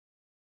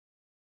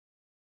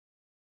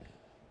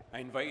I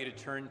invite you to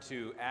turn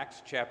to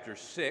Acts chapter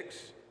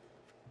 6.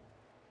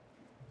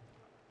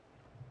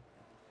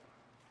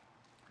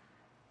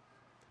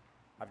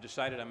 I've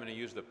decided I'm going to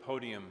use the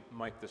podium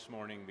mic this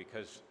morning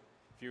because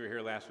if you were here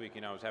last week,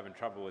 I was having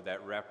trouble with that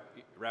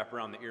wrap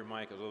around the ear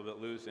mic. It was a little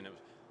bit loose, and it was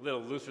a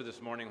little looser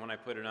this morning when I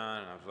put it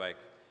on, and I was like,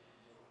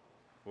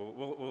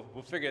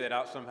 we'll figure that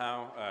out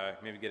somehow,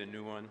 maybe get a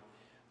new one.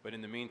 But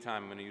in the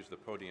meantime, I'm going to use the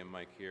podium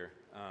mic here.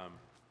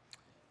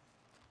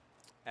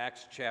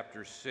 Acts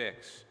chapter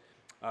 6.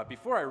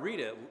 Before I read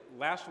it,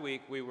 last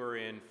week we were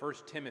in 1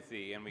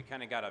 Timothy, and we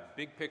kind of got a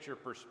big picture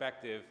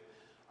perspective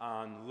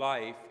on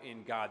life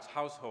in God's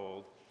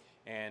household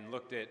and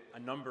looked at a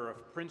number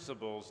of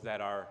principles that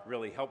are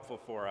really helpful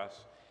for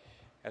us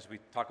as we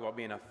talk about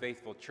being a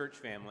faithful church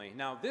family.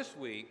 Now, this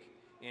week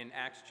in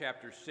Acts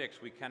chapter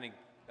 6, we kind of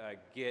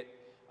get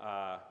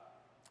a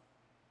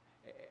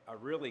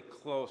really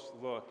close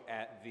look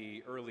at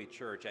the early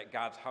church, at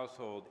God's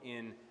household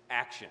in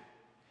action.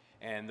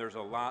 And there's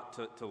a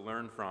lot to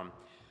learn from.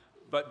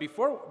 But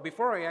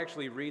before I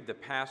actually read the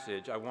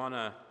passage, I want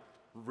to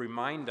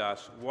remind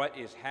us what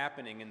is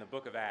happening in the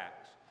book of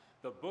Acts.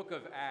 The book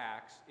of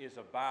Acts is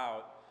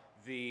about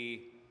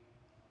the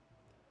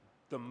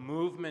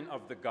movement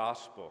of the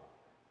gospel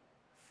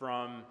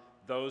from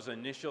those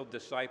initial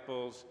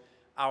disciples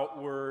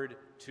outward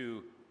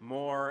to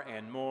more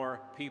and more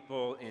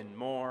people in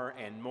more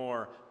and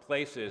more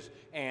places.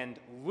 And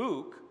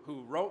Luke,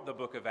 who wrote the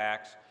book of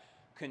Acts,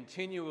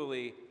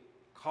 continually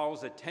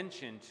calls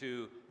attention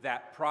to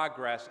that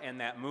progress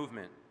and that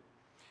movement.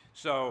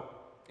 So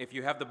if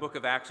you have the book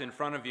of Acts in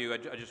front of you, I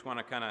just want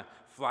to kind of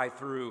fly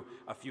through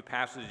a few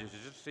passages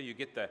just so you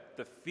get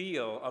the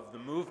feel of the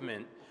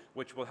movement,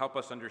 which will help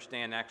us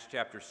understand Acts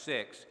chapter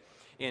 6.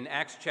 In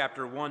Acts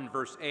chapter 1,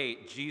 verse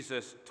 8,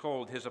 Jesus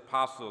told his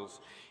apostles,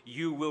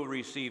 "You will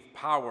receive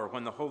power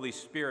when the Holy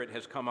Spirit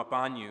has come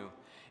upon you,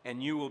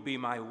 and you will be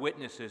my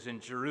witnesses in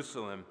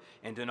Jerusalem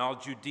and in all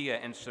Judea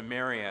and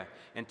Samaria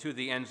and to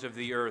the ends of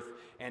the earth."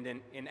 And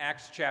in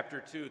Acts chapter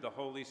 2, the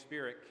Holy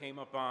Spirit came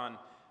upon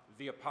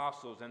the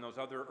apostles and those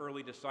other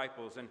early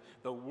disciples, and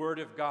the word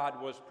of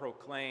God was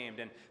proclaimed,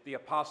 and the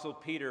apostle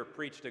Peter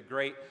preached a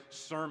great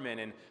sermon,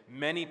 and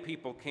many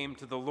people came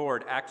to the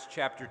Lord. Acts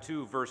chapter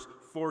 2, verse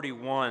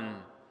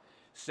 41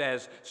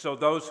 says, "So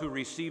those who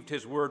received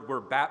his word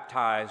were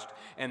baptized,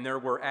 and there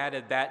were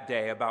added that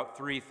day about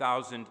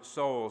 3,000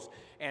 souls."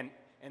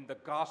 And the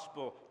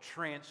gospel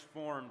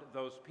transformed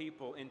those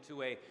people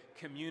into a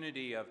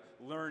community of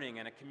learning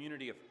and a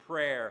community of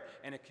prayer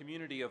and a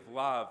community of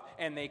love.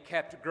 And they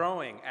kept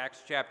growing.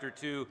 Acts chapter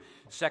 2,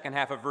 second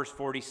half of verse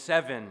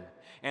 47.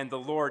 "And the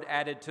Lord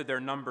added to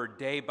their number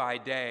day by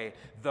day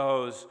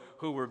those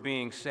who were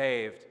being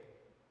saved."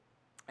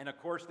 And of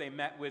course, they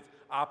met with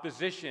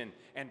opposition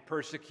and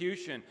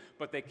persecution,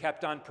 but they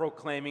kept on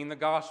proclaiming the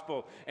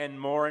gospel, and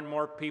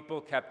more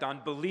people kept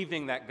on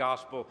believing that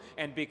gospel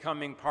and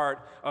becoming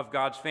part of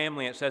God's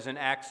family. It says in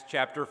Acts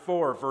chapter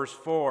 4, verse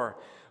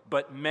 4,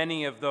 "But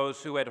many of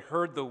those who had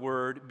heard the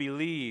word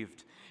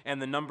believed,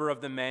 and the number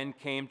of the men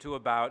came to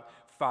about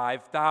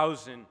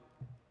 5,000.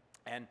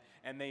 And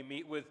they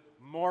meet with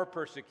more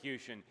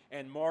persecution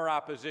and more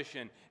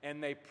opposition,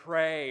 and they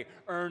pray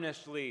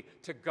earnestly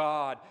to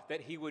God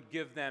that he would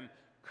give them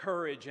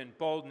courage and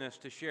boldness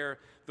to share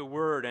the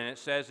word. And it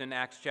says in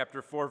Acts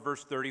chapter 4,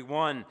 verse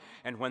 31,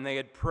 "And when they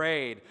had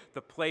prayed,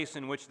 the place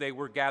in which they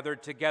were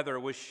gathered together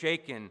was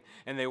shaken,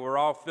 and they were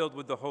all filled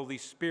with the Holy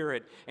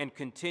Spirit and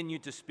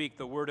continued to speak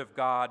the word of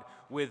God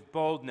with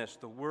boldness."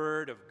 The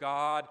word of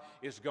God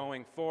is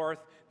going forth.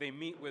 They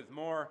meet with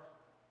more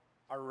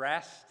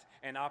arrest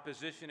and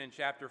opposition in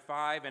chapter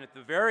 5. And at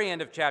the very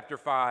end of chapter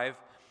 5,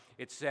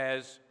 it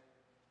says,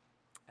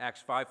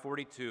 Acts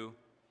 5:42,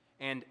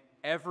 "And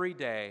every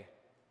day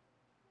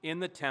in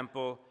the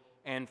temple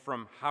and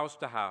from house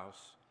to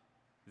house,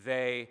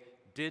 they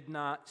did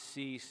not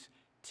cease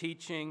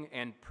teaching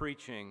and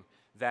preaching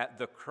that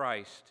the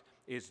Christ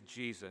is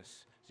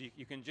Jesus." So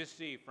you can just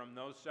see from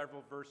those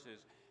several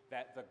verses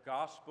that the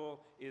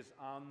gospel is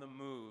on the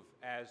move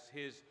as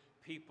his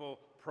people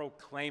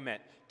proclaim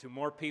it to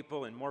more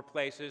people in more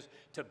places,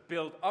 to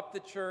build up the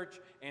church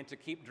and to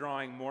keep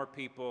drawing more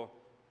people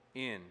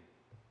in.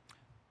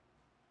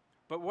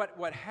 But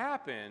what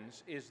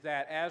happens is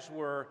that as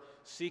we're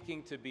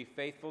seeking to be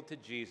faithful to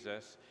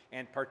Jesus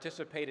and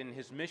participate in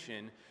his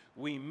mission,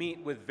 we meet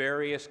with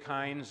various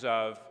kinds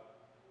of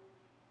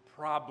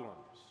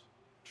problems,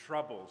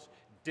 troubles,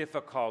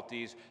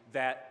 difficulties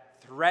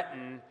that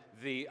threaten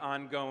the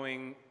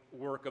ongoing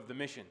work of the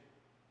mission.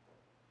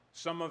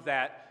 Some of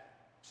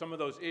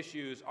those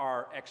issues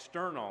are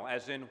external,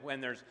 as in when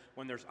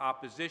there's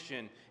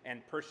opposition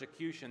and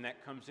persecution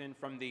that comes in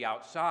from the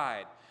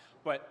outside.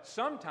 But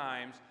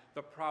sometimes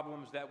the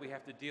problems that we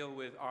have to deal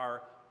with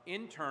are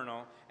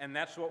internal, and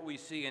that's what we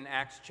see in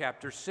Acts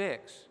chapter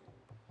 6.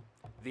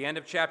 The end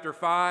of chapter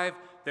 5,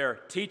 they're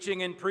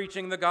teaching and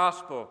preaching the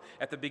gospel.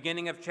 At the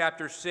beginning of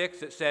chapter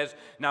 6, it says,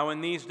 "Now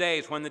in these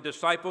days, when the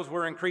disciples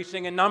were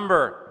increasing in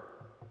number,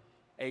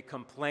 a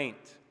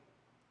complaint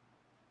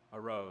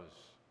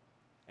arose."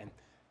 And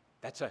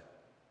that's a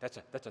That's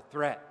a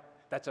threat.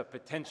 That's a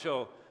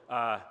potential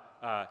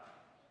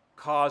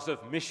cause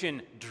of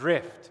mission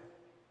drift.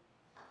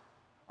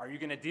 Are you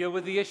going to deal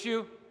with the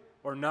issue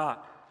or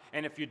not?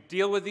 And if you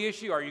deal with the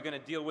issue, are you going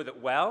to deal with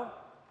it well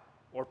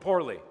or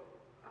poorly?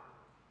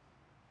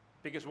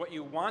 Because what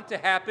you want to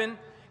happen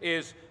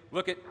is,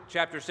 look at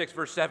chapter 6,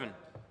 verse 7.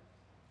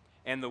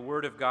 And the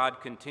word of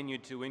God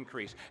continued to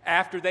increase.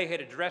 After they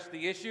had addressed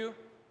the issue,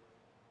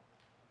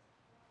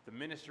 the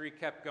ministry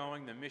kept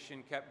going, the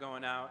mission kept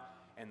going out,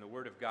 and the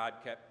word of God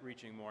kept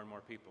reaching more and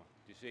more people.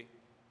 Do you see?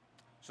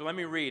 So let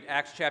me read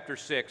Acts chapter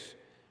 6,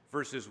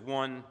 verses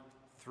 1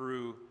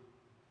 through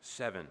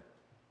 7.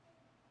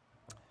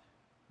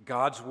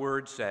 God's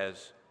word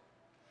says,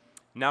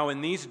 "Now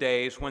in these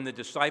days, when the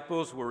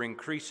disciples were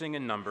increasing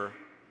in number,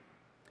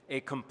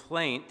 a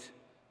complaint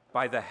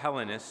by the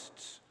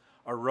Hellenists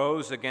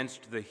arose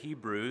against the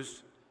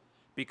Hebrews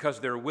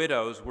because their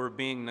widows were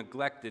being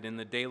neglected in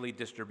the daily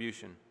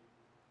distribution.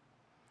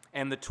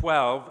 And the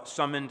 12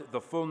 summoned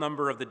the full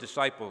number of the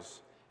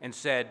disciples and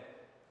said,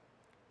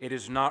 'It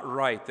is not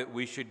right that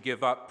we should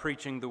give up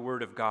preaching the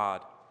word of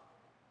God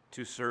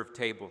to serve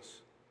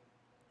tables.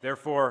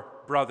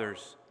 Therefore,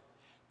 brothers,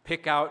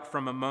 pick out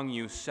from among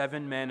you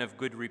 7 men of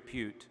good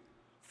repute,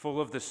 full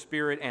of the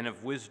Spirit and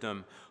of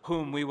wisdom,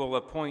 whom we will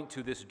appoint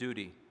to this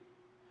duty.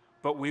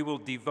 But we will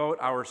devote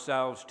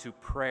ourselves to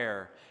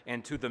prayer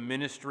and to the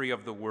ministry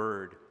of the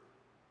word.'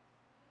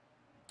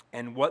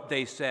 And what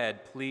they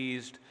said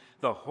pleased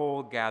the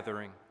whole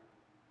gathering.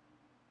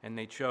 And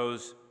they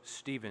chose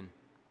Stephen,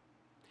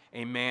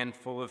 a man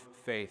full of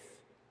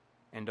faith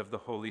and of the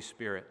Holy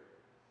Spirit,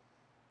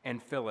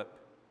 and Philip,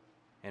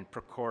 and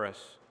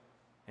Prochorus,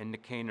 and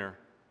Nicanor,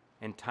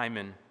 and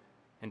Timon,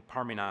 and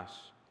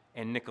Parmenas,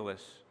 and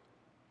Nicholas,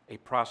 a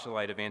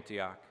proselyte of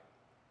Antioch.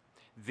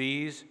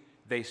 These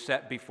they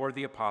set before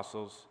the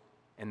apostles,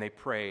 and they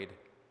prayed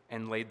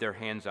and laid their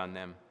hands on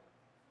them.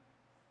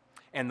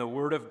 And the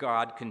word of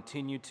God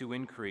continued to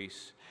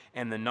increase,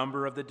 and the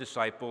number of the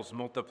disciples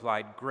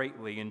multiplied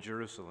greatly in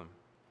Jerusalem,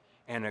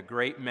 and a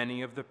great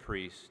many of the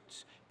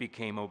priests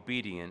became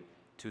obedient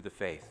to the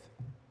faith."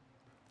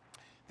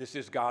 This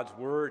is God's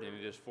word, and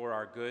it is for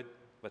our good.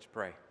 Let's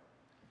pray.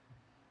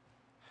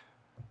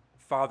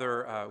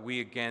 Father, we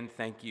again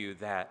thank you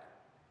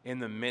that in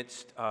the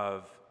midst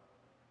of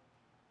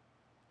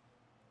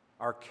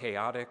our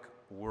chaotic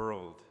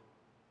world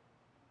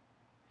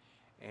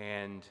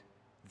and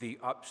the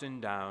ups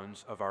and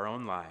downs of our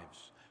own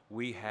lives,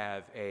 we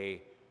have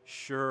a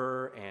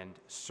sure and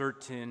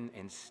certain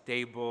and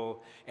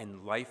stable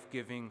and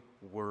life-giving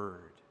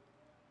word,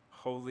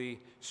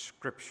 Holy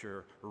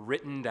Scripture,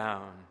 written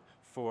down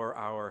for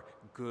our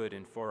good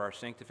and for our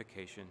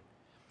sanctification.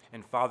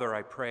 And Father,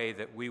 I pray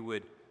that we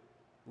would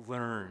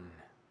learn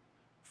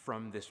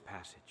from this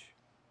passage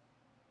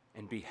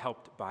and be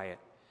helped by it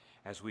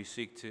as we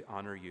seek to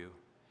honor you.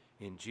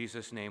 In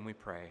Jesus' name we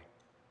pray.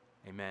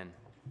 Amen.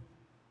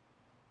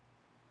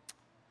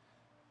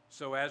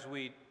 So as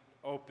we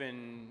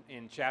open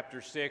in chapter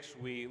 6,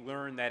 we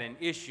learn that an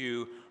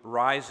issue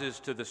rises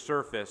to the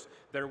surface.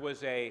 There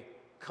was a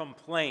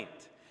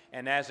complaint,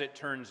 and as it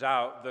turns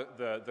out,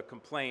 the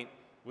complaint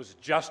was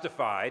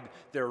justified.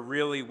 There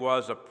really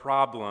was a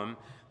problem.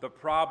 The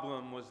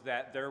problem was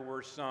that there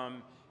were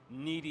some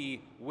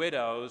needy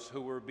widows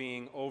who were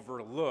being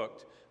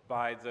overlooked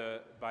by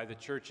the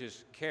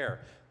church's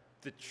care.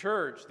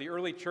 The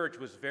early church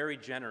was very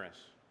generous,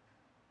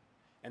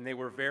 and they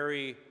were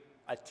very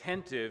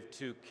attentive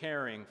to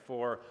caring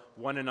for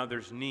one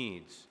another's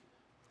needs.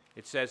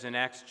 It says in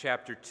Acts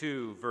chapter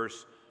 2,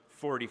 verse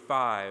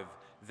 45,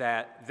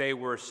 that they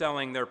were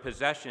selling their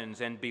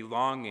possessions and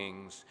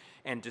belongings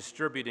and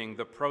distributing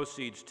the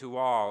proceeds to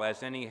all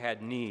as any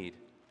had need.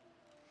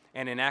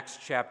 And in Acts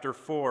chapter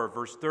 4,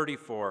 verse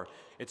 34,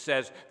 it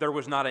says, "There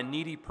was not a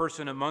needy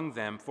person among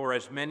them, for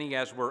as many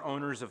as were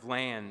owners of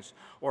lands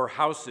or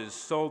houses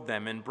sold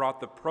them and brought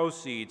the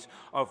proceeds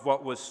of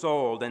what was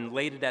sold and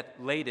laid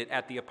it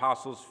at the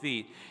apostles'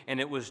 feet, and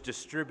it was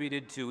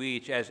distributed to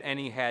each as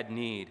any had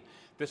need."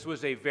 This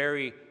was a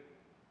very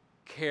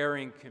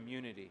caring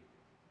community.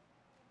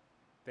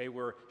 They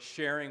were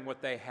sharing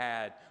what they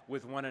had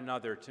with one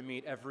another to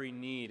meet every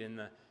need in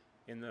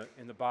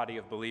the body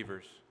of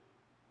believers.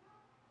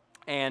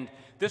 And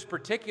this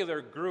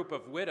particular group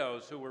of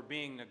widows who were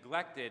being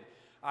neglected,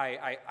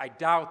 I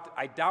doubt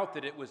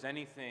that it was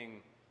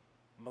anything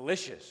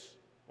malicious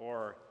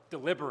or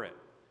deliberate.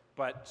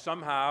 But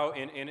somehow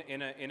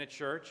in a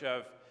church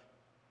of,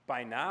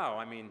 by now,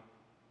 I mean,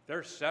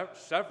 there's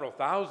several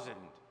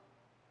thousand.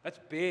 That's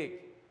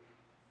big.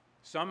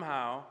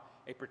 Somehow,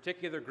 a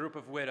particular group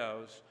of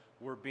widows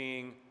were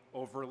being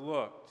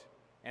overlooked,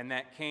 and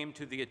that came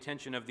to the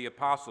attention of the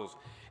apostles.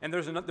 And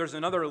there's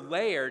another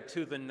layer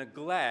to the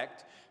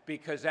neglect,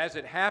 because as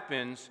it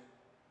happens,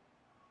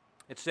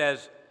 it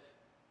says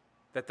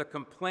that the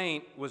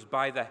complaint was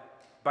by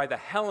the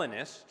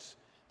Hellenists.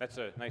 That's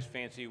a nice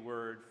fancy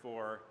word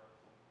for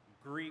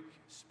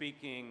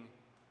Greek-speaking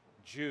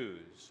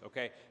Jews.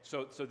 Okay,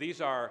 so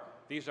these are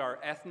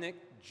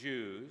ethnic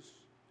Jews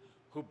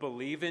who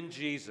believe in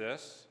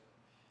Jesus.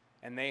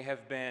 and they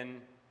have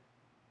been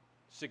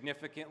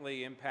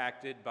significantly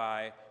impacted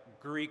by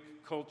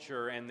Greek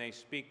culture, and they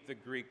speak the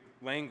Greek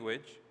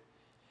language,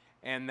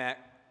 and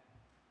that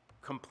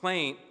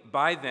complaint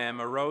by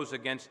them arose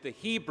against the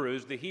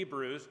Hebrews. The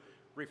Hebrews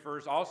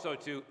refers also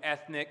to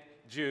ethnic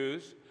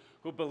Jews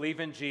who believe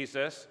in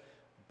Jesus,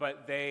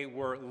 but they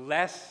were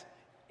less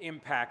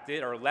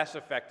impacted or less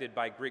affected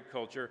by Greek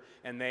culture,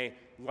 and they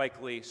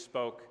likely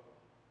spoke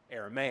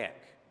Aramaic.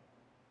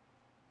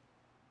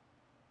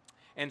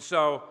 And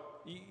so,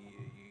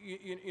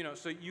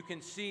 so you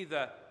can see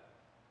the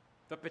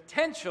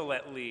potential,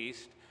 at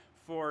least,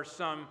 for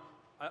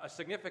a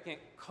significant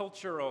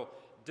cultural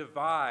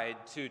divide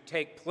to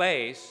take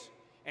place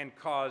and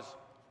cause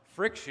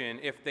friction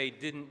if they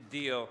didn't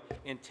deal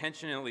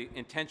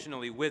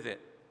intentionally with it.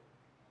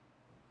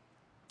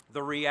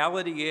 The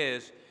reality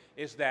is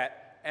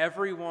that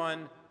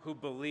everyone who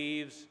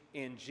believes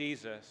in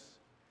Jesus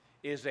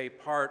is a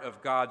part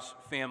of God's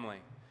family.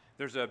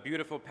 There's a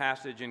beautiful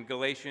passage in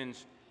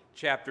Galatians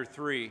chapter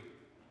 3,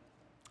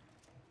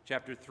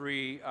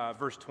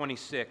 verse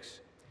 26,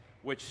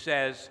 which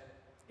says,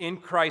 "In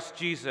Christ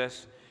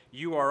Jesus,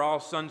 you are all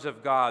sons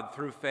of God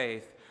through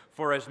faith.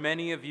 For as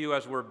many of you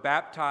as were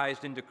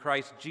baptized into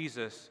Christ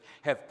Jesus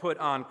have put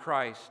on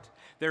Christ.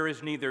 There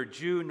is neither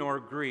Jew nor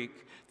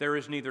Greek. There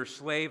is neither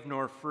slave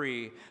nor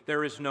free.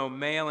 There is no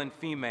male and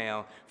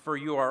female, for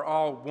you are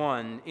all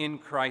one in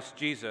Christ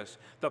Jesus."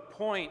 The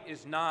point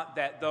is not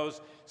that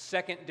those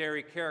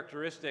secondary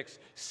characteristics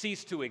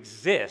cease to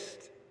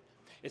exist.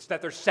 It's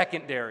that they're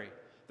secondary.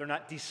 They're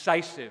not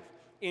decisive.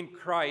 In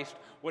Christ,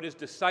 what is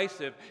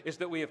decisive is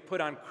that we have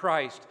put on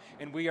Christ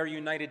and we are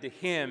united to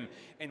Him,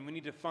 and we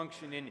need to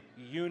function in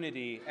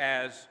unity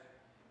as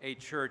a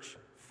church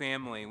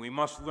family. We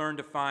must learn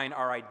to find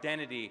our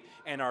identity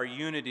and our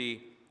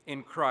unity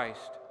in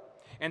Christ.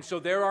 And so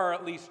there are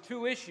at least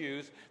two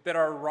issues that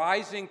are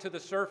rising to the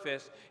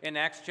surface in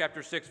Acts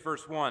chapter 6,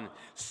 verse 1.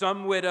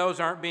 Some widows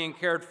aren't being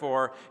cared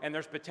for, and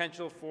there's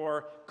potential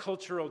for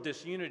cultural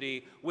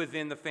disunity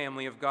within the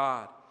family of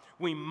God.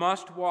 We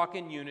must walk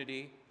in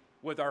unity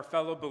with our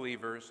fellow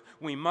believers.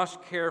 We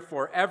must care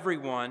for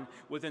everyone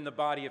within the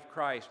body of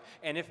Christ.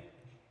 And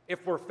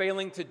if we're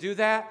failing to do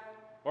that,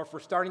 or if we're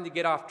starting to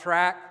get off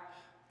track,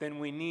 then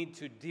we need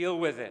to deal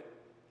with it,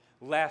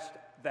 lest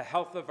the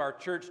health of our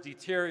church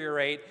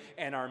deteriorate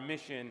and our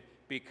mission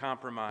be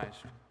compromised.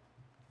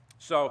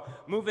 So,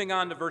 moving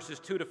on to verses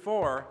 2 to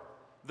 4,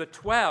 the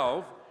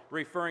 12,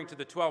 referring to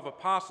the 12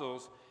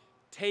 apostles,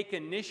 take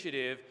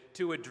initiative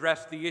to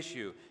address the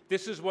issue.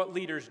 This is what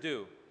leaders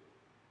do.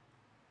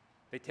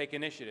 They take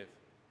initiative.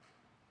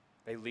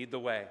 They lead the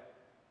way.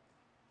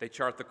 They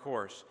chart the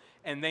course.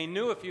 And they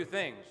knew a few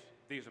things,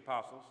 these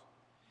apostles.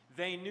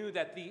 They knew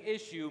that the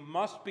issue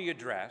must be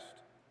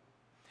addressed,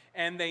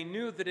 and they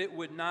knew that it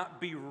would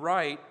not be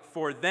right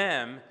for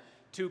them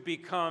to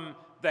become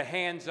the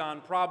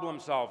hands-on problem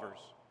solvers.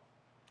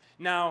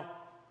 Now,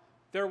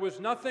 there was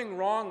nothing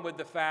wrong with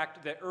the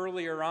fact that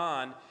earlier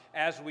on,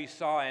 as we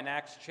saw in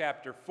Acts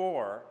chapter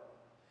 4,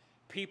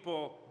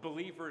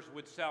 believers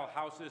would sell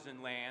houses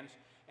and lands,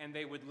 and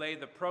they would lay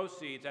the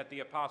proceeds at the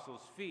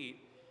apostles'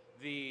 feet.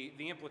 The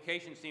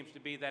implication seems to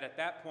be that at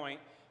that point,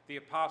 the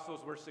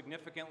apostles were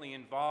significantly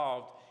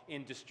involved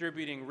in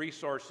distributing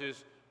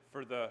resources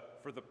for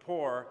the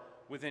poor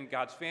within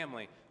God's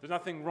family. There's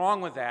nothing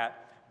wrong with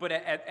that, but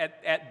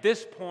at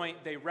this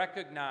point, they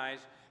recognize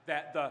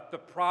that the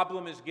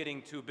problem is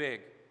getting too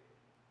big.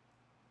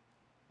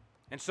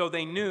 And so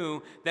they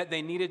knew that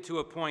they needed to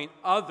appoint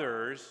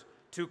others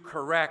to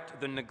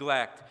correct the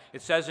neglect.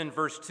 It says in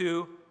verse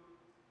 2,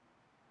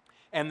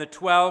 "And the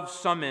 12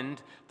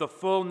 summoned the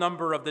full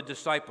number of the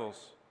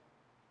disciples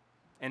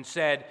and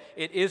said,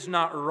 'It is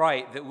not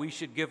right that we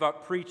should give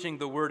up preaching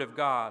the word of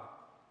God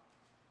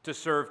to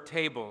serve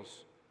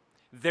tables.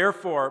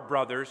 Therefore,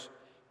 brothers,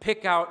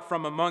 pick out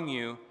from among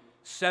you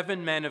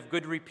 7 men of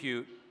good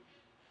repute,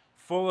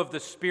 full of the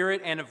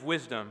Spirit and of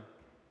wisdom,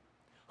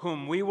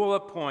 whom we will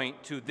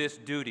appoint to this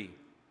duty.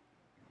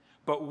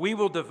 But we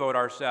will devote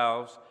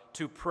ourselves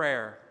to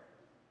prayer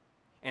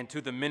and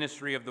to the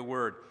ministry of the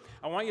word.'"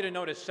 I want you to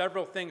notice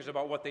several things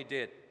about what they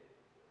did.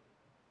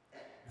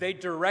 They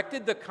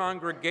directed the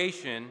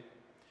congregation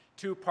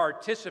to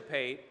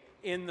participate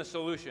in the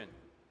solution.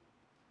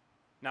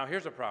 Now,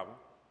 here's a problem.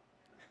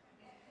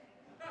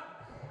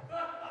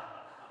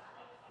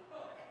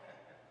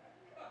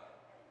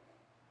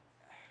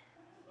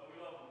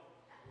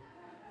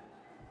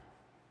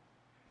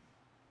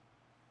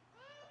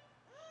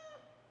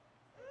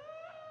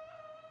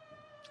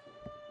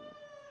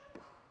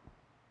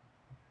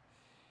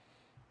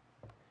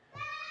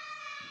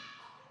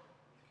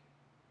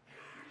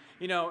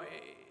 You know,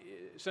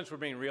 since we're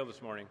being real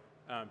this morning,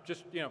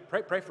 just,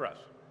 pray for us.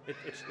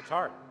 It's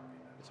hard.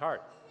 It's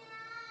hard.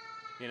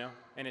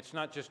 And it's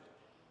not just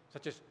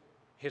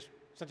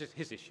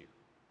his issue.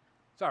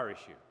 It's our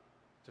issue.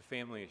 It's a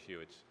family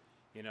issue. It's,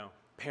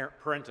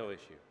 parental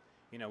issue.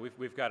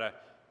 We've got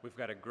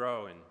to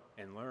grow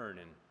and learn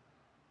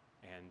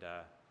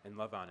and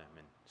love on him.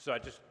 And so I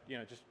just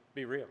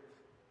be real.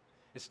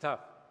 It's tough.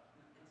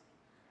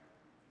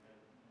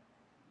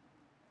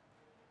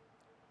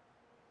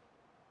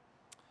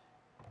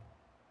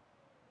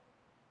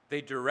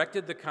 they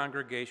directed the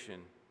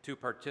congregation to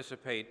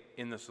participate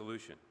in the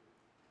solution.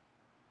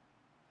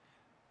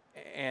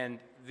 And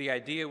the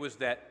idea was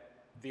that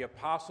the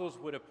apostles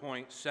would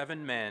appoint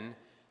 7 men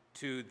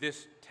to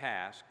this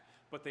task,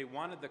 but they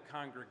wanted the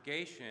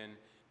congregation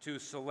to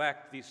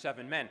select these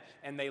 7 men.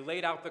 And they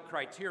laid out the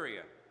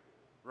criteria,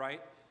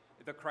 right?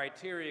 The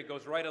criteria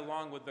goes right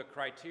along with the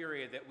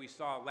criteria that we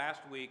saw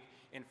last week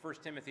in 1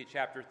 Timothy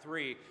chapter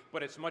 3,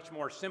 but it's much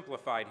more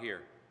simplified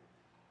here.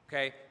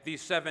 Okay?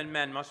 These 7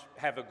 men must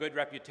have a good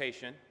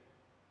reputation.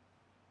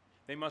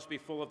 They must be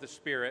full of the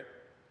Spirit,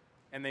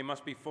 and they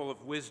must be full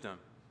of wisdom.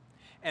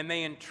 And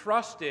they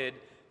entrusted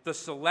the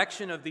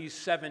selection of these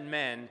 7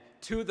 men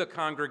to the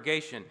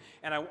congregation.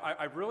 And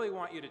I really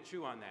want you to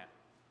chew on that.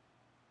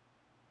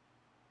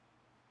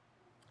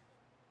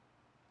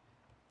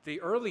 The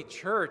early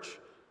church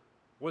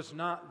was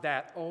not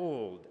that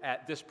old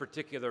at this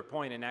particular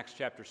point in Acts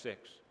chapter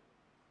 6.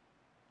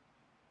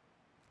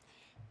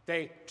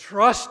 They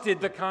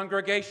trusted the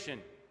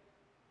congregation.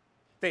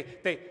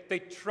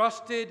 They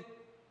trusted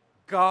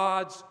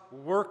God's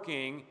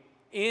working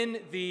in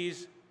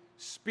these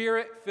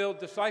Spirit-filled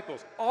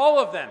disciples. All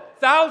of them,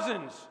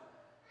 thousands.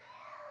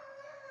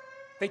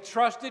 They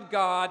trusted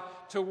God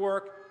to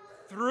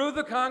work through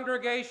the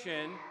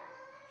congregation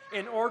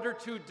in order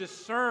to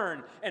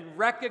discern and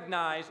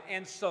recognize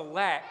and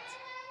select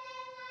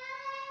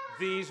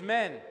these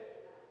men.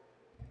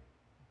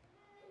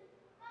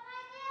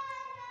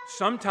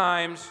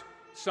 Sometimes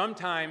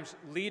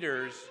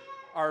leaders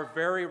are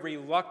very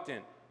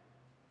reluctant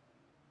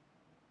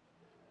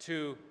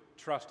to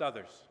trust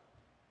others.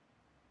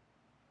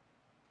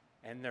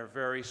 And they're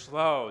very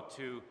slow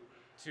to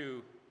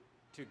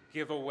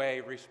give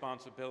away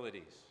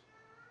responsibilities.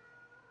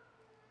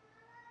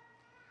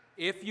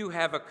 If you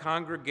have a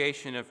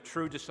congregation of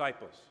true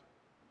disciples,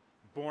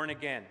 born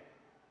again,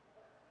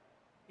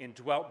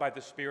 indwelt by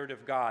the Spirit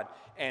of God,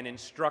 and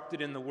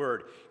instructed in the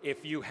Word,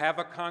 if you have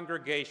a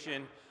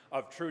congregation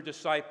of true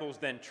disciples,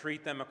 then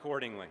treat them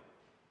accordingly.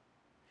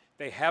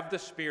 They have the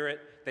Spirit,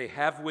 they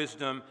have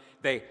wisdom,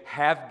 they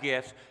have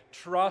gifts.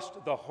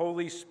 Trust the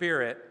Holy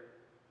Spirit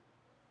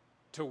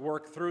to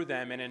work through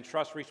them and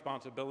entrust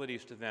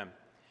responsibilities to them.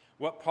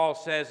 What Paul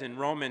says in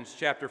Romans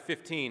chapter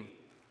 15,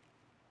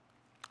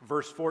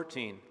 verse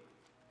 14,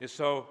 is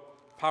so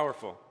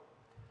powerful.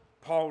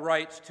 Paul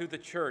writes to the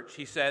church,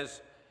 he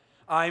says,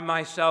 I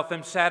myself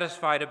am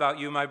satisfied about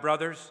you, my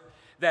brothers,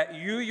 that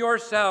you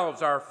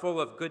yourselves are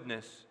full of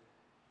goodness,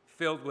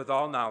 filled with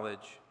all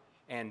knowledge,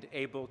 and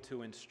able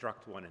to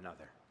instruct one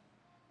another.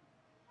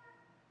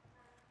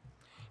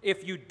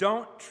 If you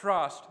don't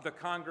trust the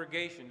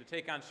congregation to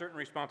take on certain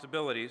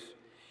responsibilities,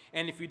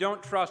 and if you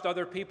don't trust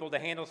other people to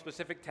handle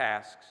specific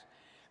tasks,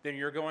 then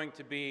you're going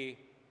to be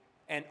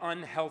an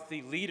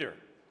unhealthy leader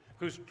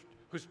who's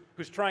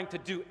trying to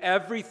do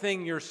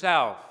everything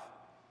yourself,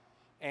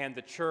 and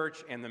the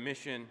church and the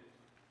mission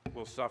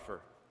will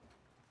suffer.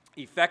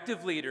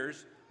 Effective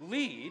leaders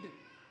lead.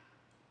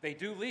 They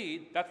do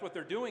lead. That's what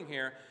they're doing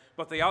here.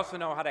 But they also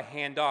know how to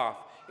hand off,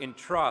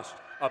 entrust,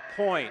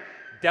 appoint,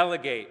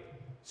 delegate,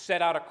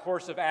 set out a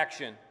course of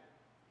action.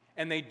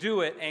 And they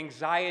do it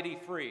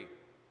anxiety-free.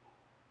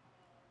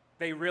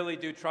 They really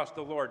do trust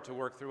the Lord to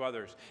work through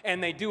others.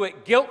 And they do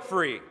it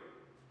guilt-free.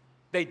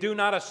 They do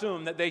not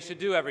assume that they should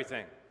do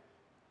everything.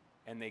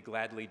 And they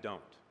gladly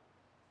don't.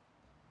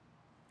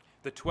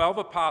 The 12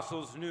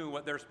 apostles knew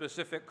what their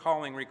specific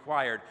calling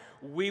required.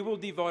 We will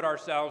devote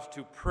ourselves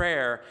to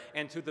prayer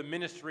and to the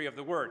ministry of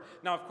the word.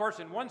 Now, of course,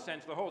 in one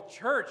sense, the whole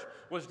church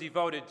was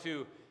devoted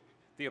to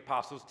the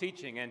apostles'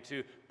 teaching and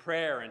to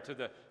prayer and to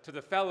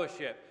the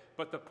fellowship.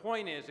 But the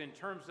point is, in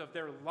terms of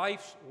their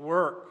life's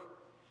work,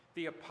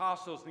 the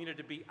apostles needed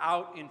to be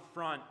out in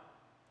front,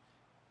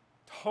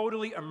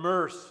 totally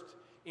immersed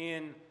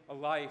in a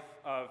life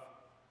of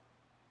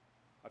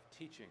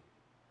teaching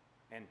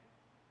and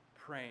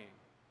praying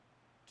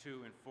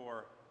to and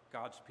for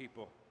God's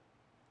people.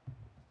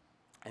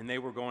 And they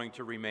were going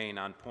to remain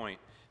on point.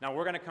 Now,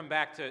 we're going to come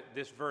back to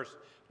this verse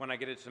when I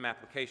get into some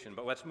application,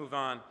 but let's move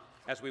on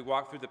as we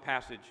walk through the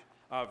passage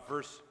of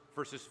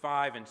verses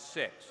 5 and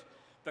 6.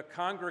 The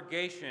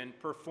congregation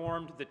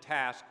performed the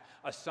task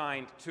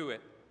assigned to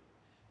it.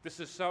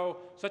 This is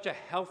such a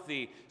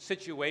healthy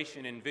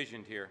situation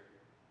envisioned here.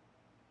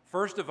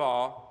 First of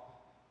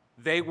all,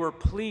 they were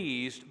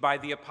pleased by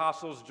the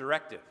apostles'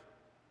 directive.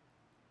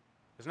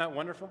 Isn't that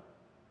wonderful?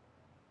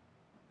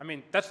 I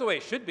mean, that's the way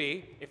it should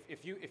be.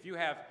 If you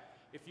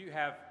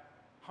have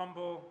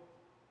humble,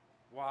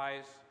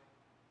 wise,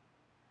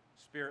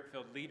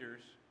 Spirit-filled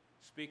leaders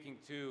speaking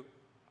to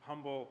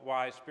humble,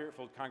 wise,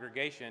 Spirit-filled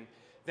congregation,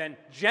 then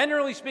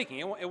generally speaking,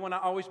 it will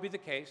not always be the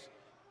case.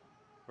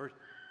 We're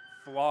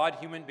flawed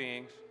human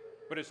beings,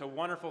 but it's a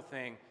wonderful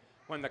thing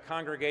when the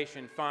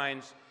congregation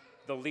finds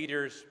the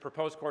leader's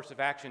proposed course of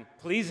action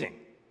pleasing,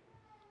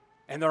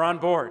 and they're on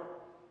board.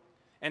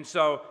 And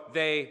so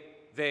they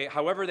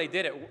however they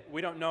did it,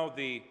 we don't know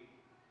the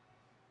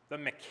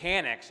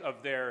mechanics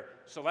of their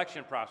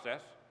selection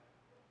process.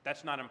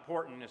 That's not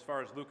important as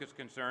far as Luke is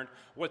concerned.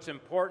 What's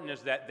important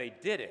is that they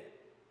did it.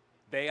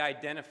 They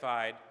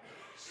identified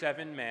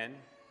 7 men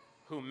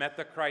who met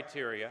the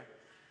criteria,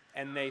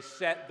 and they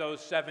set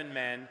those 7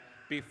 men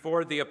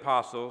before the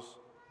apostles.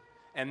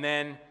 And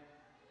then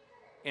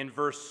in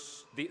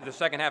the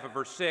second half of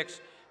verse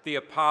 6, the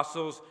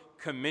apostles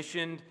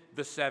commissioned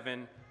the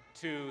 7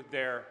 to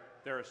their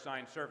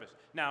assigned service.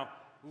 Now,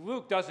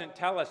 Luke doesn't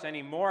tell us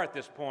any more at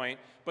this point,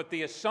 but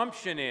the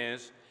assumption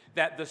is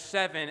that the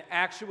 7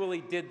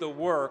 actually did the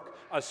work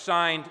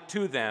assigned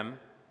to them,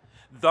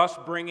 thus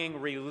bringing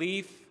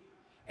relief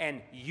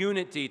and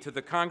unity to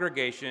the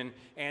congregation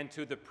and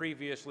to the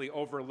previously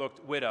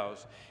overlooked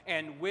widows.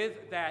 And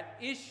with that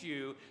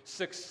issue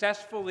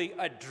successfully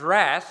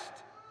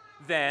addressed,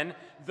 then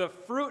the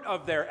fruit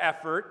of their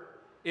effort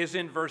is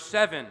in verse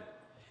 7.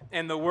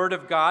 And the word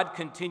of God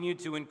continued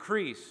to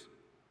increase.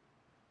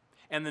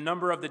 And the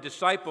number of the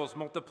disciples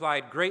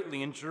multiplied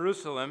greatly in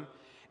Jerusalem,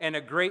 and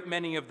a great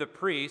many of the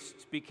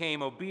priests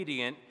became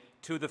obedient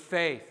to the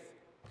faith.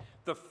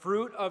 The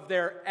fruit of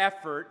their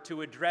effort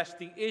to address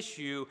the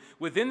issue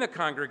within the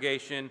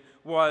congregation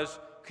was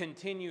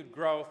continued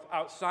growth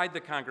outside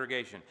the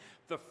congregation.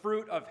 The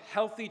fruit of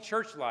healthy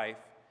church life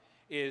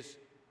is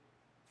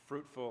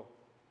fruitful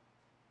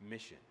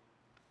mission.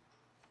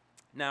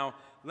 Now,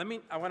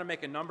 I want to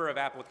make a number of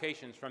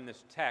applications from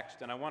this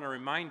text, and I want to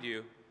remind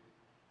you,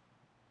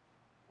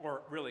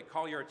 or really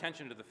call your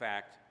attention to the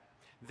fact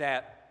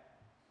that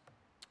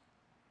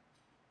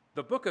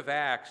the book of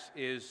Acts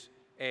is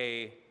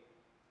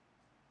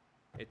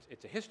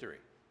it's a history.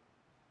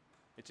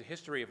 It's a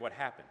history of what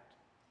happened.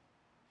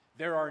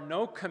 There are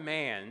no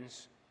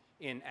commands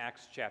in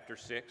Acts chapter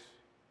 6,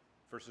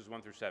 verses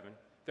 1 through 7.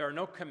 There are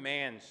no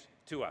commands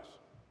to us.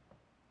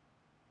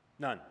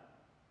 None.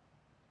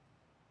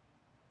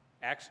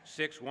 Acts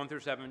 6, 1 through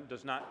 7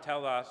 does not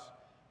tell us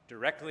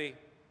directly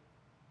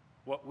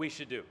what we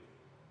should do.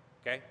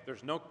 Okay?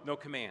 There's no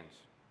commands.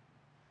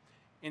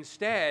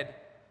 Instead,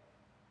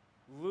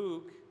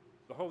 Luke,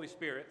 the Holy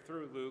Spirit,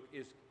 through Luke,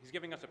 he's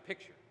giving us a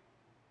picture.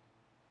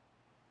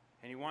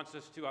 And he wants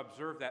us to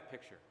observe that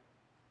picture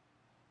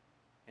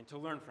and to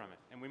learn from it.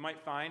 And we might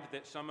find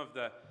that some of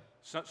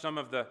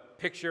the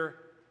picture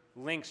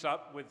links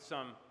up with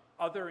some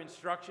other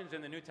instructions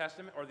in the New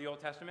Testament or the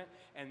Old Testament,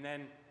 and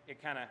then it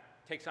kind of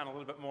takes on a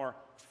little bit more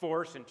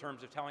force in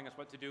terms of telling us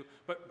what to do.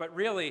 But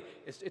really,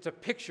 it's a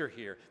picture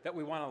here that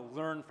we want to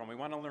learn from. We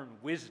want to learn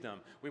wisdom.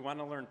 We want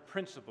to learn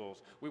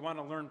principles. We want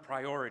to learn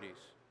priorities.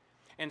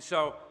 And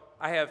so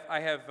I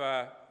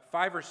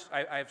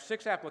have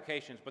 6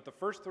 applications, but the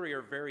first 3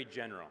 are very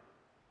general.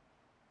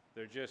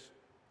 They're just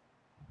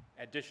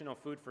additional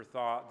food for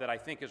thought that I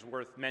think is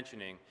worth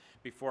mentioning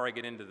before I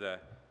get into the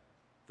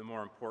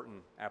more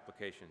important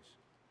applications.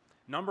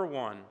 Number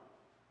 1,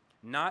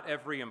 not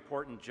every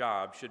important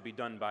job should be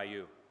done by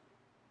you.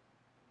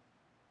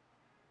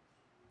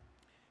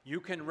 You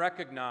can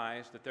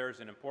recognize that there's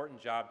an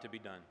important job to be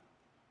done.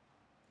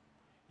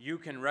 You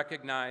can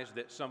recognize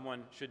that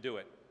someone should do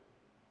it.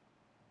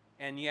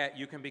 And yet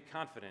you can be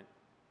confident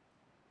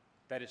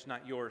that it's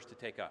not yours to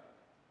take up.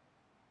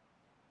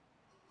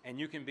 And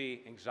you can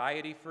be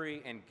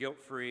anxiety-free and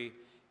guilt-free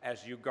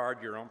as you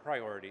guard your own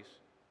priorities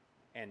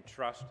and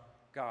trust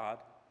God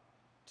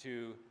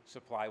to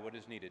supply what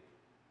is needed.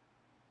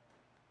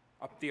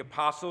 The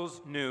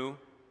apostles knew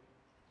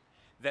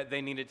that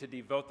they needed to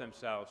devote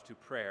themselves to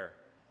prayer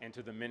and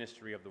to the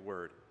ministry of the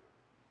word.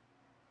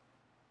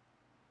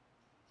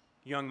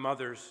 Young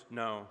mothers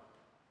know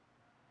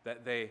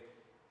that they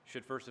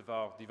should first of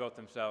all devote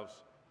themselves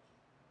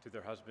to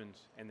their husbands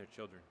and their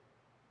children.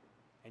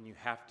 And you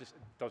have to,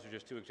 those are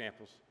just 2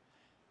 examples.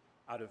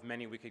 Out of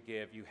many we could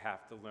give, you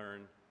have to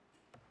learn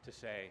to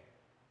say,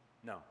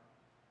 no,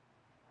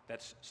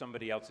 that's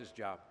somebody else's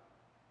job.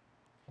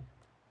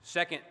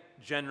 Second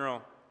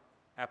general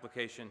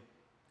application,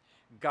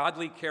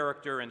 godly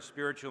character and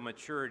spiritual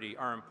maturity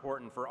are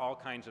important for all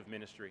kinds of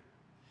ministry.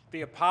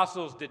 The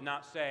apostles did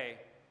not say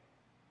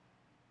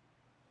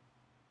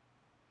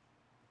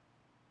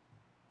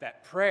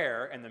that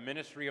prayer and the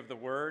ministry of the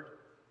word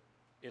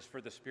is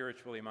for the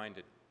spiritually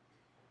minded.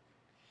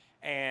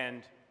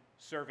 And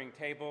serving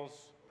tables,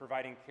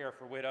 providing care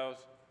for widows,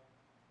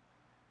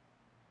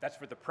 that's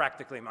for the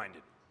practically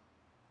minded.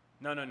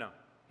 No.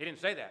 He didn't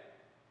say that.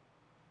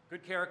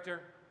 Good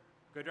character,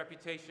 good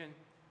reputation,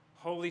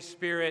 Holy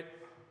Spirit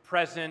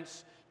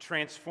presence,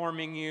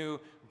 transforming you,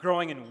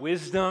 growing in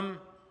wisdom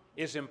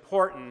is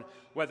important,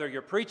 whether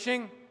you're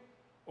preaching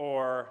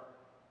or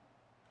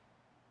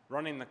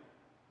running the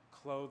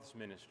clothes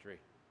ministry.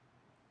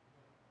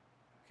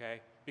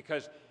 Okay?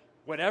 Because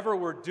whatever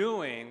we're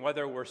doing,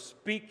 whether we're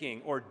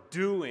speaking or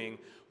doing,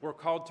 we're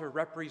called to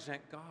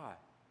represent God,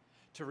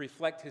 to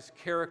reflect His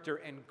character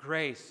and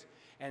grace,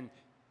 and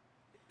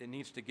it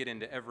needs to get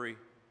into every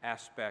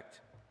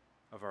aspect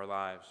of our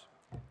lives.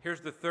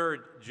 Here's the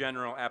third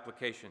general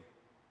application.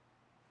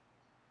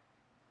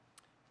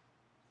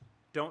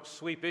 Don't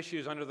sweep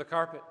issues under the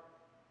carpet.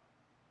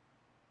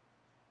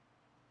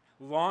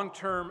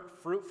 Long-term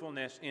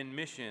fruitfulness in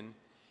mission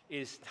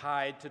is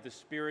tied to the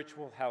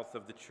spiritual health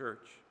of the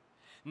church.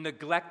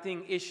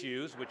 Neglecting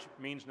issues, which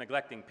means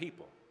neglecting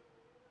people,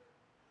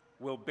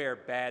 will bear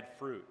bad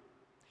fruit.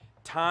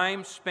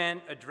 Time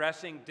spent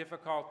addressing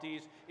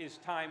difficulties is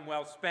time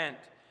well spent,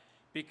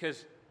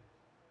 because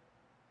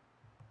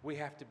we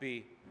have to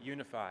be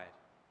unified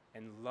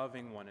and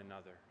loving one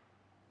another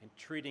and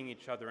treating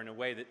each other in a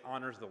way that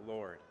honors the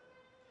Lord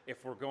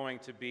if we're going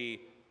to be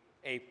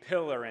a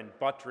pillar and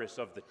buttress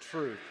of the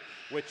truth,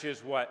 which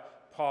is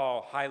what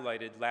Paul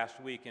highlighted last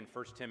week in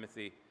 1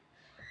 Timothy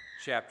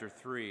chapter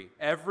 3.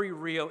 Every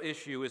real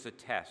issue is a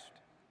test.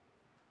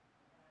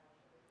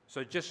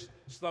 So just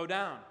slow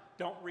down.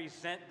 Don't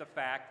resent the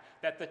fact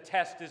that the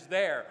test is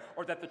there,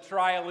 or that the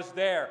trial is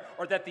there,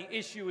 or that the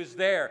issue is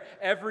there.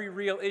 Every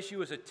real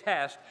issue is a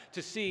test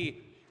to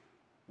see,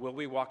 will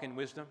we walk in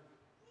wisdom?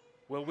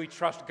 Will we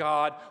trust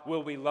God?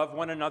 Will we love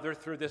one another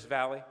through this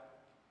valley?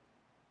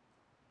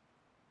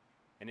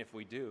 And if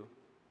we do,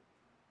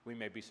 we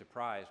may be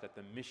surprised at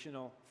the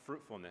missional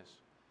fruitfulness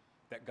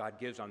that God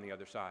gives on the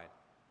other side,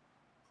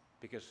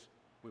 because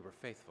we were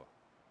faithful.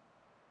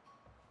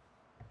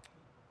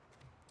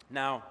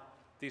 Now,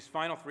 these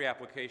final three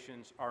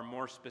applications are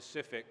more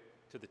specific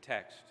to the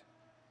text,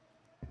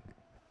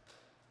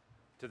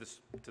 to the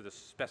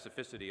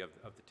specificity of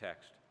the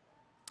text.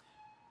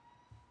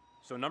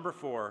 So number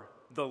 4,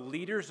 the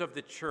leaders of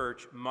the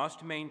church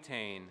must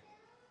maintain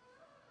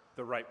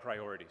the right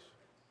priorities.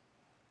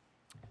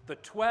 The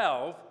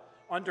 12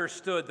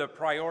 understood the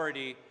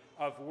priority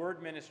of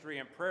word ministry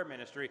and prayer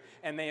ministry,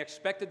 and they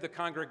expected the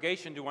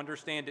congregation to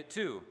understand it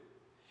too.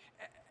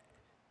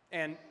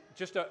 And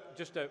just a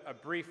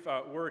brief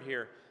word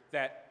here,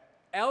 that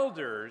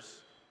elders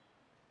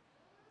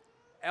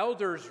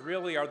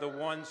really are the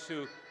ones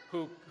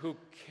who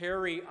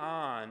carry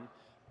on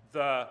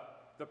the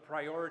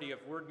priority of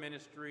word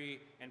ministry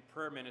and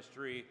prayer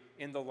ministry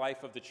in the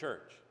life of the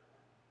church.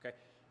 Okay?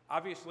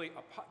 Obviously,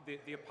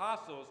 the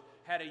apostles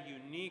had a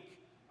unique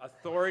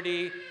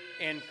authority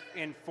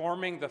in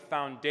forming the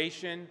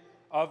foundation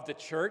of the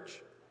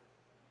church.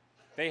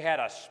 They had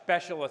a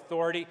special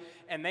authority,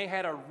 and they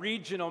had a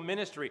regional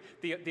ministry.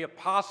 The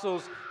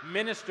apostles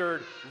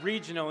ministered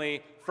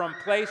regionally from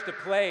place to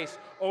place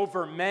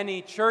over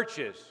many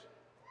churches.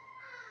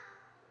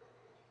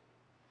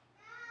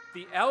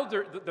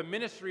 The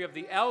ministry of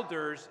the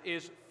elders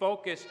is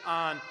focused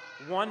on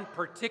one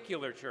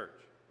particular church,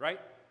 right?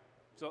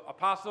 So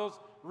apostles,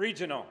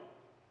 regional.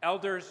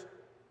 Elders,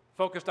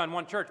 focused on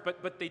one church.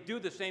 But they do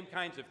the same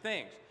kinds of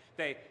things.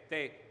 They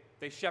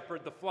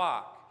shepherd the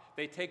flock.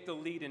 They take the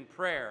lead in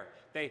prayer.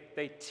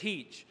 They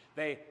teach.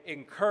 They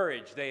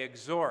encourage. They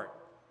exhort.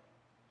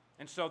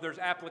 And so there's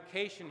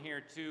application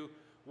here to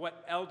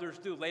what elders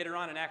do. Later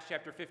on in Acts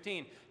chapter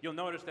 15, you'll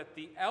notice that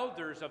the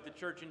elders of the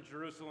church in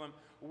Jerusalem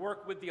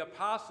work with the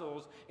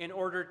apostles in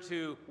order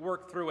to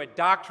work through a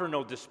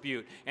doctrinal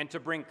dispute and to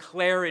bring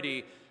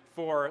clarity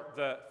for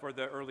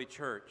the early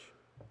church.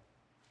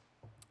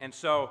 And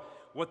so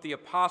what the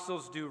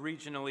apostles do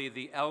regionally,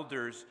 the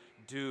elders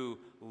do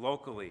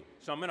locally.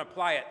 So I'm going to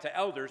apply it to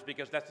elders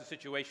because that's the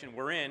situation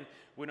we're in.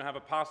 We don't have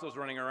apostles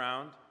running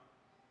around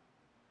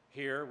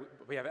here.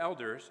 We have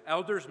elders.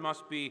 Elders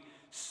must be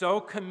so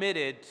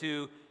committed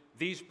to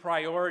these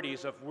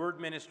priorities of word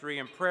ministry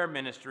and prayer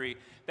ministry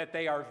that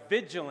they are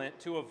vigilant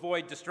to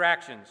avoid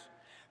distractions.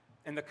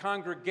 And the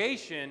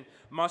congregation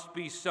must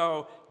be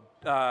so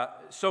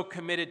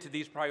committed to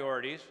these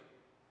priorities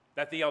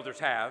that the elders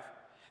have,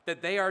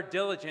 that they are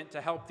diligent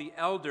to help the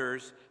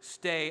elders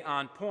stay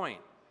on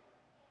point.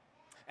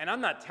 And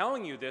I'm not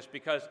telling you this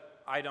because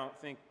I don't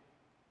think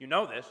you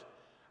know this.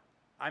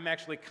 I'm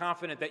actually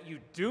confident that you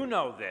do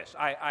know this.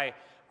 I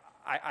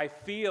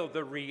feel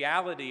the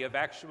reality of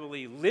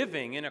actually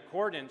living in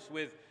accordance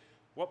with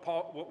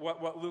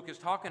what Luke is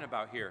talking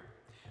about here.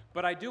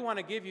 But I do want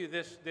to give you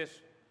this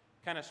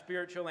kind of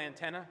spiritual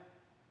antenna.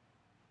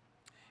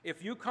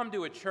 If you come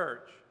to a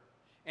church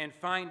and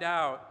find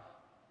out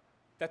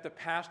that the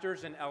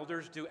pastors and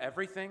elders do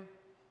everything,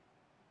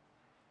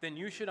 then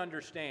you should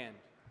understand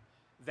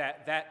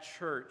that that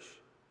church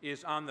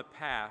is on the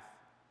path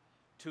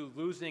to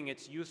losing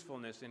its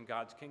usefulness in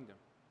God's kingdom.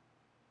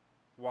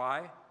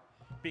 Why?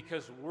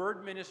 Because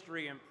word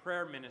ministry and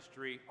prayer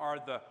ministry are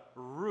the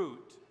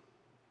root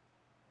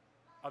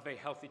of a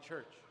healthy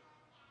church.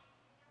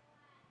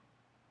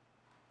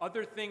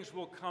 Other things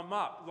will come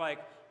up, like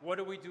what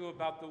do we do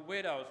about the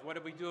widows? What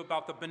do we do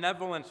about the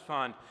benevolence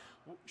fund?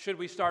 Should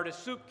we start a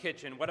soup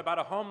kitchen? What about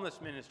a homeless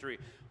ministry?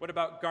 What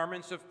about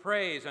garments of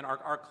praise and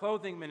our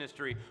clothing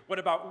ministry? What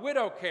about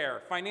widow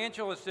care,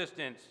 financial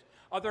assistance,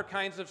 other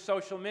kinds of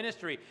social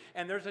ministry?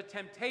 And there's a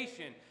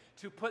temptation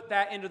to put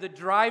that into the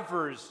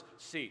driver's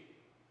seat.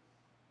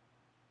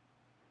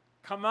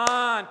 Come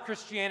on,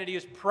 Christianity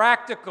is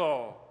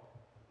practical.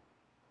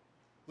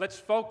 Let's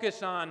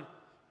focus on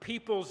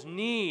people's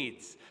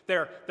needs,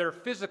 their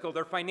physical,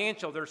 their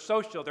financial, their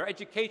social, their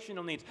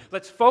educational needs.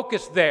 Let's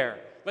focus there.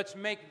 Let's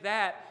make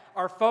that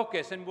our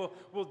focus, and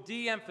we'll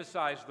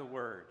de-emphasize the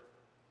word.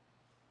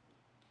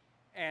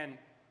 And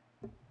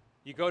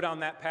you go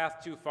down that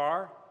path too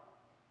far,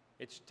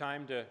 it's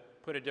time to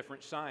put a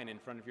different sign in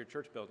front of your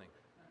church building.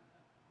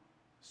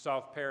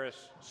 South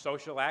Paris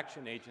Social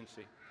Action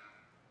Agency.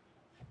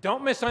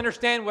 Don't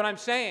misunderstand what I'm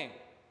saying.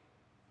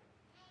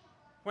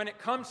 When it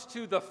comes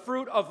to the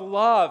fruit of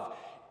love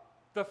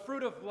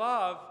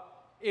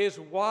is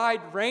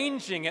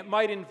wide-ranging. It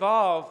might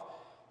involve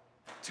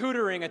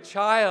tutoring a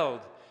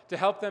child to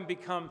help them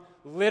become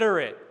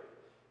literate,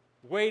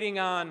 waiting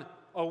on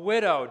a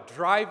widow,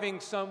 driving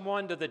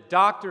someone to the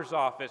doctor's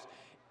office,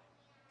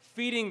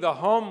 feeding the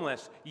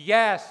homeless.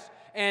 Yes,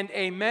 and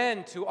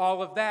amen to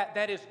all of that.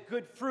 That is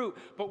good fruit.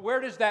 But where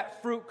does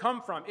that fruit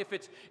come from? If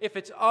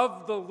it's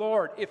of the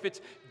Lord, if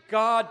it's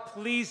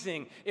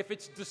God-pleasing, if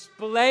it's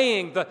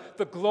displaying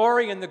the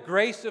glory and the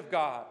grace of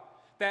God,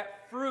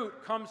 that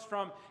fruit comes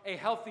from a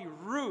healthy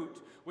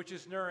root which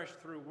is nourished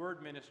through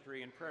word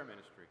ministry and prayer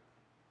ministry.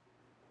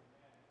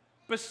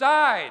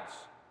 Besides,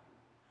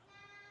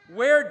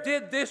 where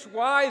did this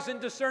wise and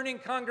discerning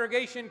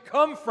congregation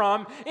come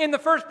from in the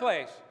first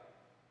place?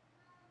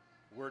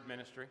 Word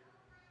ministry.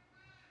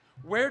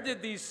 Where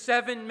did these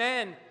 7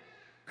 men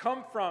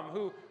come from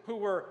who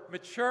were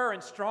mature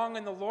and strong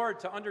in the Lord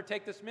to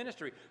undertake this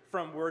ministry?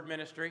 From word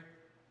ministry.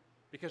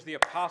 Because the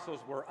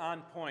apostles were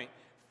on point,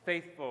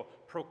 faithful,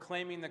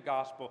 proclaiming the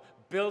gospel,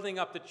 building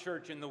up the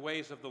church in the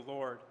ways of the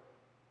Lord.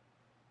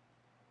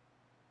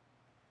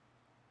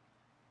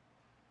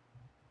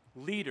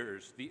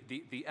 Leaders,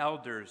 the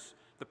elders,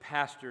 the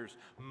pastors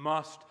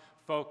must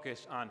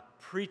focus on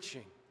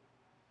preaching,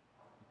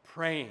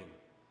 praying,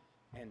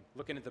 and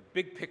looking at the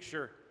big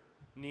picture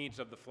needs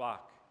of the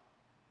flock.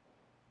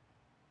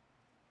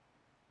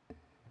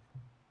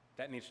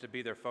 That needs to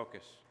be their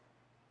focus.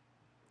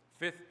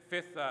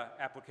 Fifth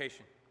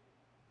application.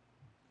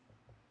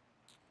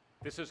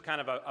 This is kind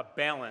of a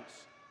balance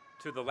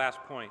to the last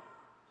point.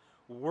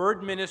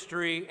 Word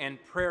ministry and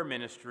prayer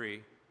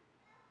ministry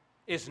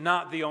is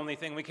not the only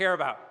thing we care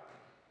about.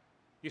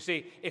 You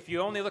see, if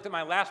you only looked at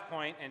my last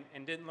point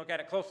and didn't look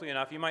at it closely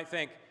enough, you might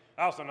think,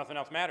 oh, so nothing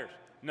else matters.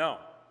 No.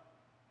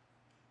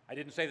 I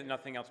didn't say that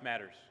nothing else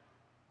matters.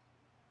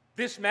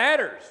 This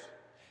matters.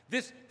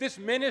 This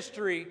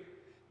ministry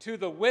to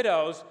the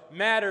widows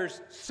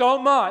matters so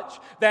much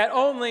that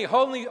only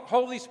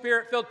Holy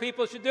Spirit-filled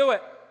people should do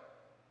it.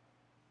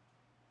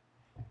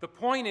 The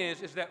point is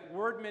that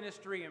word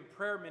ministry and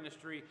prayer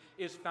ministry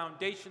is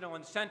foundational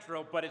and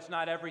central, but it's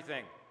not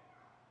everything.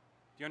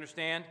 Do you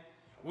understand?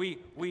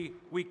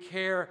 We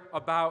care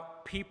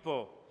about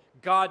people.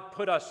 God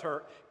put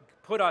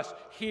us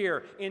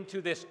here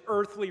into this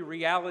earthly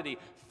reality,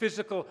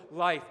 physical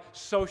life,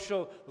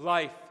 social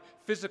life,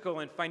 physical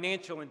and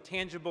financial and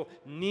tangible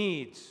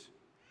needs.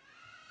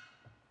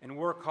 And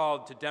we're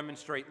called to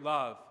demonstrate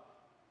love,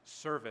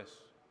 service,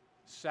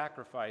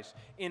 sacrifice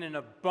in an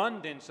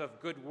abundance of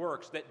good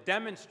works that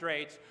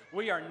demonstrates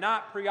we are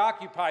not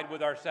preoccupied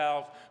with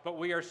ourselves, but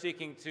we are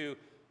seeking to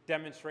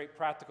demonstrate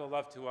practical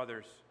love to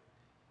others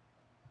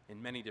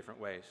in many different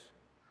ways.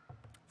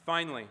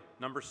 Finally,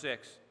 number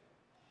 6,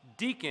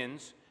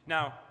 deacons.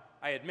 Now,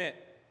 I admit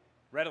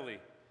readily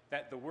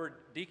that the word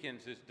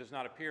deacons does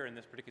not appear in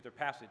this particular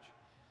passage.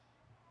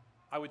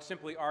 I would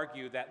simply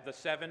argue that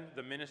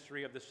the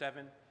ministry of the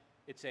 7,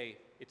 it's a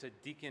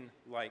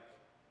deacon-like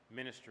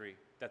ministry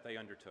that they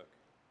undertook.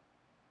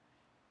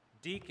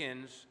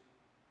 Deacons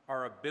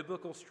are a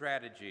biblical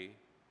strategy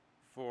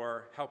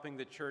for helping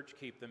the church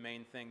keep the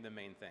main thing,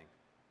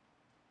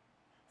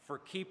 for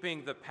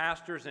keeping the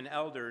pastors and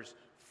elders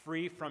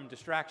free from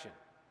distraction.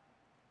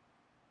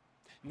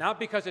 Not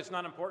because it's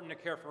not important to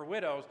care for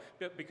widows,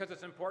 but because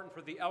it's important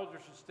for the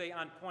elders to stay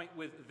on point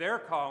with their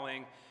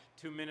calling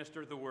to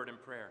minister the word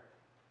and prayer.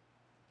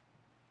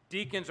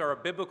 Deacons are a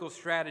biblical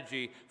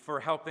strategy for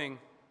helping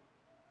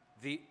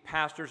the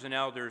pastors and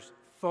elders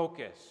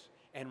focus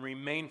and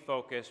remain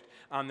focused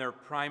on their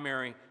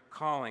primary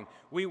calling.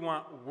 We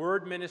want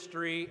word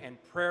ministry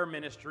and prayer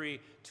ministry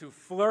to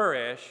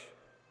flourish,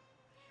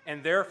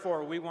 and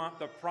therefore we want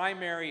the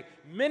primary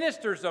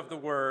ministers of the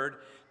word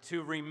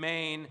to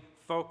remain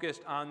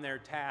focused on their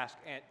task,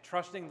 and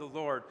trusting the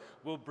Lord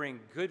will bring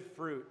good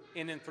fruit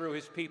in and through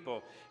his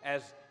people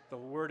as the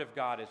word of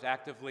God is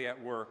actively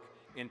at work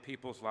in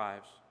people's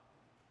lives.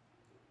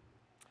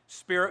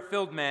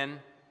 Spirit-filled men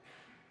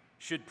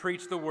should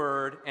preach the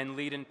word and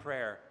lead in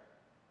prayer.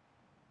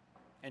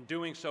 And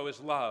doing so is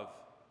love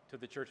to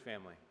the church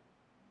family.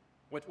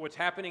 What's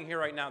happening here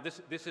right now, this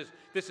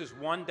is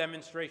one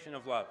demonstration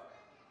of love.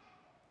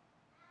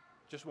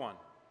 Just one.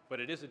 But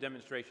it is a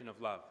demonstration of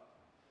love,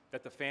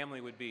 that the family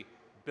would be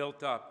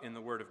built up in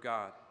the Word of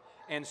God.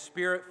 And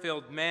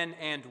Spirit-filled men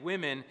and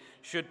women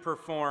should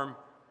perform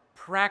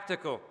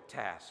practical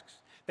tasks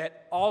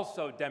that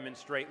also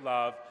demonstrate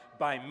love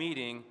by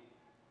meeting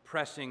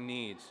pressing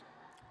needs.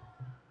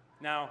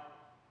 Now,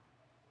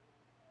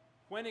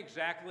 when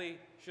exactly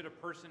should a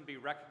person be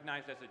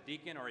recognized as a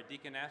deacon or a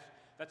deaconess?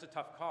 That's a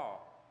tough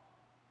call.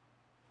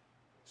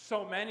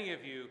 So many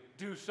of you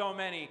do so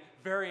many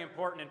very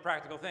important and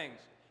practical things.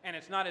 And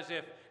it's not as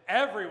if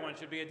everyone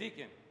should be a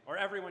deacon or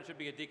everyone should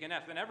be a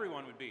deaconess. Then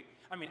everyone would be.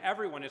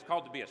 Everyone is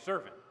called to be a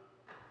servant.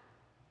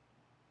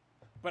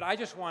 But I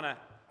just want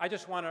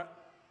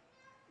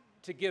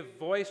to give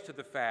voice to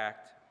the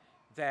fact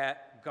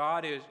that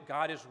God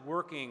is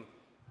working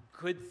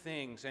good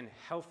things and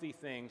healthy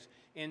things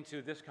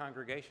into this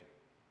congregation.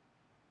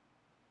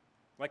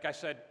 Like I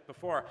said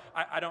before,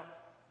 I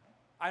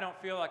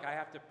don't feel like I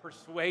have to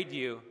persuade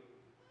you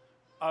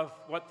of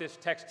what this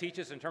text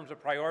teaches in terms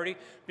of priority,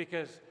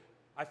 because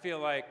I feel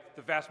like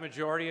the vast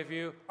majority of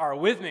you are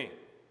with me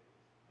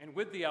and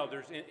with the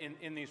elders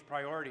in these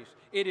priorities.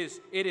 It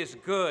is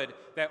good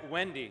that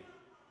Wendy,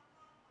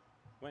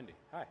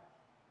 hi,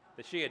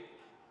 that she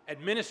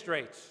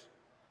administrates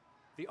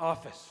the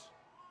office.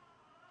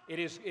 It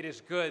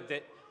is good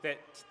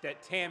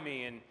that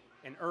Tammy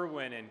and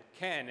Erwin and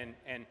Ken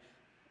and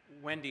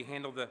Wendy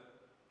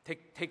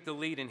take the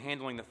lead in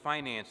handling the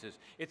finances.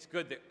 It's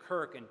good that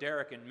Kirk and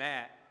Derek and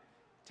Matt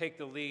take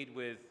the lead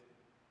with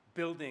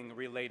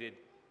building-related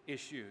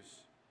issues.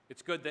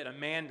 It's good that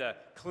Amanda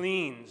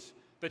cleans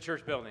the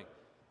church building.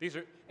 These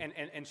are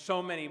and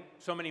so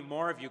many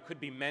more of you could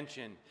be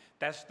mentioned.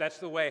 That's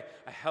the way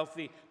a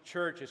healthy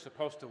church is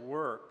supposed to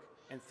work.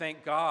 And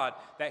thank God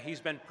that He's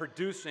been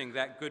producing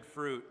that good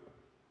fruit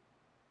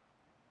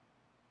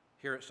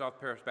here at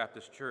South Paris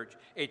Baptist Church,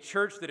 a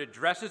church that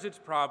addresses its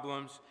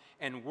problems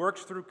and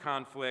works through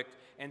conflict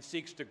and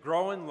seeks to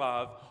grow in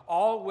love,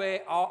 all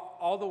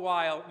the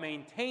while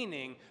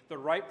maintaining the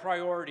right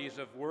priorities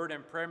of word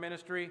and prayer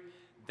ministry.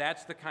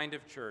 That's the kind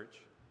of church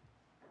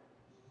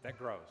that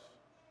grows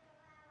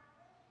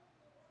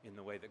in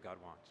the way that God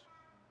wants.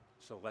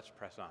 So let's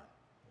press on.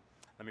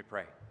 Let me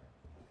pray.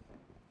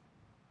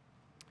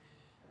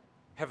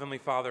 Heavenly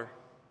Father,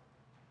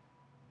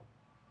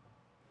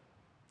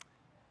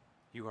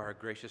 You are a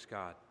gracious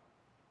God,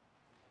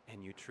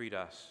 and You treat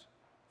us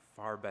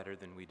far better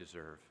than we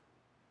deserve.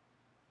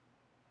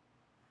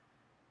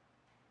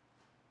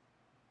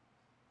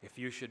 If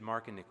You should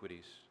mark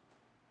iniquities,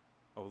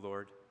 O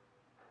Lord,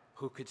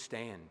 who could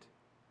stand?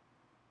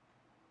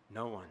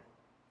 No one.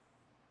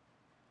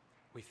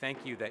 We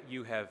thank You that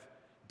You have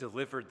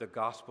delivered the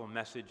gospel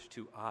message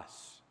to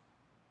us,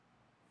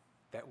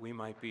 that we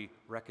might be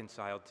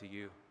reconciled to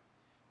You.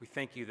 We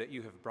thank You that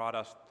You have brought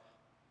us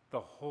the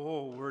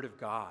whole Word of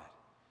God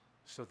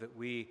so that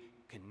we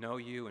can know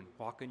You and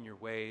walk in Your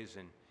ways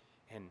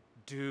and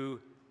do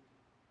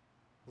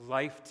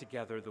life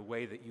together the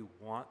way that You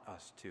want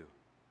us to.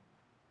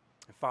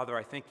 And Father,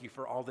 I thank You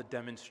for all the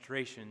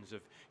demonstrations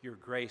of Your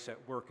grace at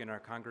work in our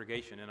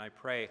congregation, and I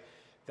pray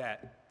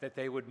that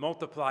they would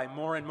multiply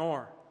more and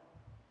more,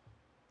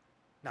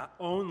 not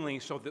only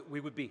so that we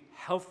would be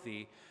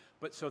healthy,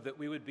 but so that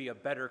we would be a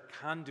better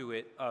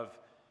conduit of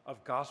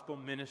gospel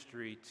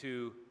ministry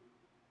to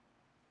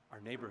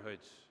our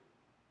neighborhoods,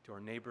 to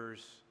our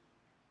neighbors,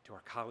 to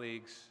our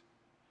colleagues,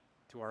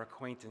 to our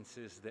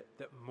acquaintances,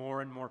 that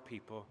more and more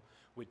people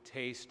would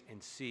taste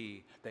and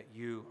see that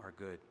You are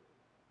good.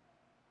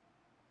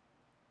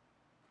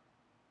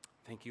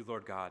 Thank You,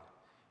 Lord God.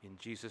 In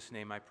Jesus'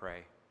 name I pray.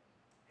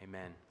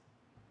 Amen.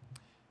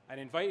 I'd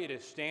invite you to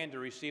stand to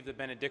receive the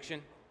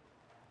benediction.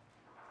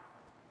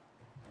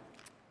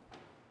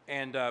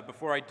 And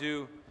before I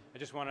do, I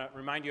just want to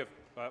remind you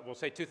of, we'll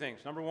say two things.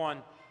 Number one,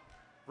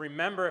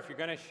 remember, if you're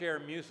going to share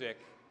music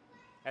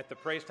at the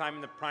praise time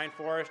in the Pine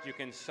Forest, you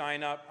can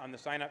sign up on the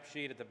sign-up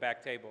sheet at the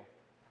back table.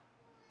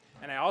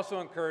 And I also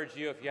encourage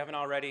you, if you haven't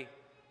already,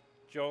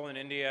 Joel and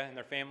India and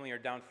their family are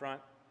down front.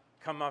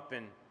 Come up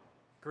and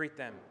greet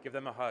them, give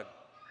them a hug,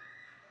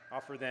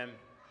 offer them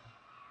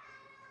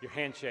your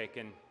handshake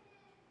and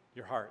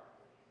your heart.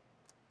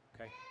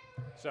 Okay?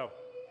 So,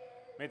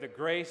 may the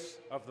grace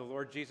of the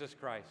Lord Jesus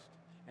Christ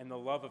and the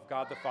love of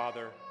God the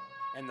Father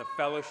and the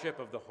fellowship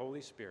of the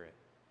Holy Spirit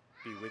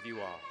be with you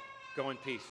all. Go in peace.